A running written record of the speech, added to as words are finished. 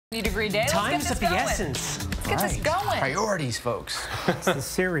Degree day. Time's of the essence. Let's get this going. Priorities, folks. It's the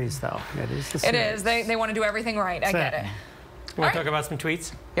series, though. It is the series. It is. They want to do everything right. I get it. You want to talk about some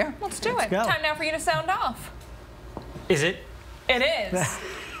tweets? Yeah. Let's do it. go. Time now for you to sound off. Is it? It is.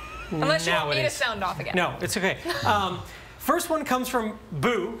 Unless you Now want it me to is. sound off again. No, it's okay. First one comes from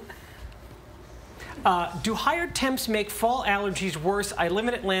Boo. Do higher temps make fall allergies worse? I live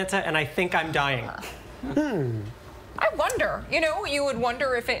in Atlanta and I think I'm dying. I wonder. You know, you would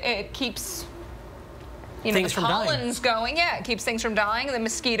wonder if it keeps Things the from dying. pollen's going. Yeah, it keeps things from dying. The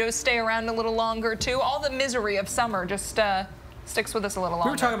mosquitoes stay around a little longer too. All the misery of summer just sticks with us a little longer.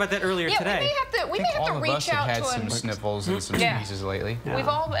 We were talking about that earlier today. We may have to reach out had to some sniffles and some sneezes lately. Yeah. We've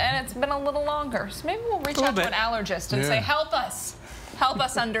all, and it's been a little longer. So maybe we'll reach out to an allergist and say, help us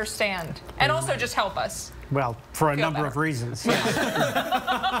understand, and also just help us. Well, for a Feel number better. of reasons. We'll go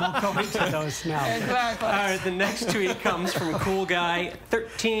into those now. Exactly. All right, the next tweet comes from Cool Guy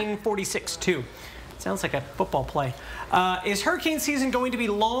 1346-2. Sounds like a football play. Is hurricane season going to be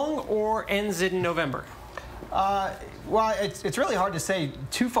long or ends in November? Well, it's really hard to say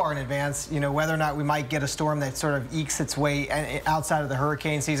too far in advance, you know, whether or not we might get a storm that sort of ekes its way outside of the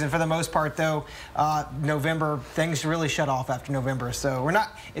hurricane season. For the most part, though, November, things really shut off after November. So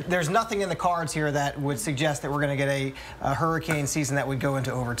there's nothing in the cards here that would suggest that we're going to get a hurricane season that would go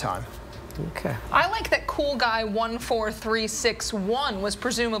into overtime. Okay. I like that Cool Guy 14361 was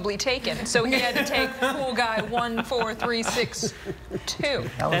presumably taken, so he had to take Cool Guy 14362.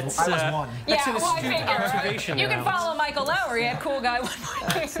 I was one. That's Yeah, an well, I astute observation. figure. You can though. follow Michael Lowry at Cool Guy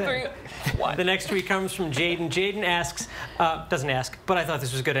 14361. The next tweet comes from Jaden. Jaden asks, doesn't ask, but I thought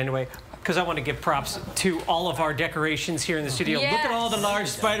this was good anyway, because I want to give props to all of our decorations here in the studio. Yes. Look at all the large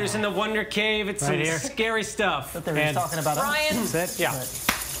spiders in the Wonder Cave. It's Right some here. scary stuff. They were just talking about Brian, That's it. Yeah.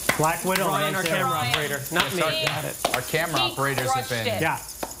 Black Widow. Brian, right our there. camera Brian. operator, not me. Our camera He operators have crushed been it. Yeah.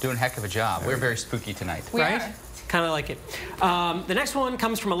 doing a heck of a job. We're very spooky tonight. we Right? are. Kind of like it. The next one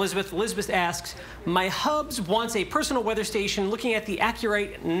comes from Elizabeth. Elizabeth asks, my hubs wants a personal weather station looking at the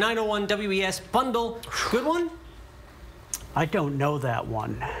Accurate 901 WES bundle. Good one? I don't know that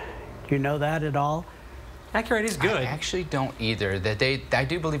one. Do you know that at all? Accurate is good. I actually don't either. I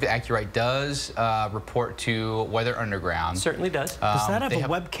do believe that Accurate does report to Weather Underground. Certainly does. Does that have they a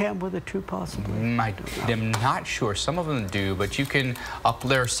webcam with it too, possibly? I'm not sure. Some of them do, but you can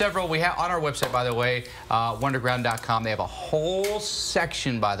there are several. We have on our website, by the way, wonderground.com. They have a whole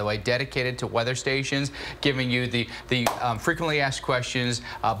section, by the way, dedicated to weather stations, giving you the frequently asked questions,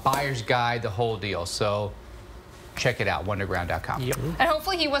 buyer's guide, the whole deal. So check it out, wonderground.com. Yep. And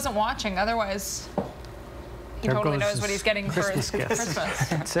hopefully he wasn't watching, otherwise he There totally goes knows what his he's getting for his Christmas gift. Christmas.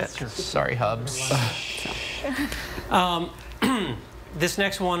 That's it. Sorry, Hubs. This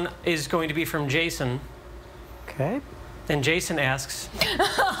next one is going to be from Jason. Okay. And Jason asks,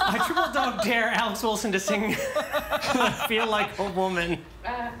 I triple dog dare Alex Wilson to sing I Feel Like a Woman.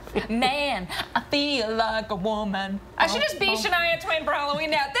 Man, I feel like a woman. I should just be Shania Twain for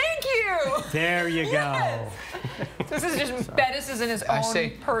Halloween now. Thank you. There you Yes. This is just Bettis is in his I own say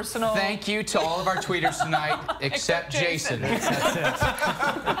personal. thank you to all of our tweeters tonight, except Jason. We've started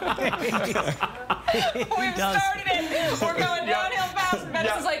it. We're going downhill fast.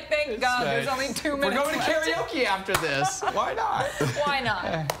 Bettis is like, thank God, there's only 2 We're minutes going to left. karaoke after this. Why not? Why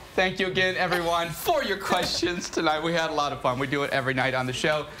not? Thank you again, everyone, for your questions tonight. We had a lot of fun. We do it every night on the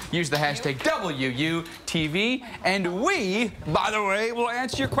show. Use the hashtag WUTV. And we, by the way, will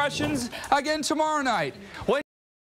answer your questions again tomorrow night. Wait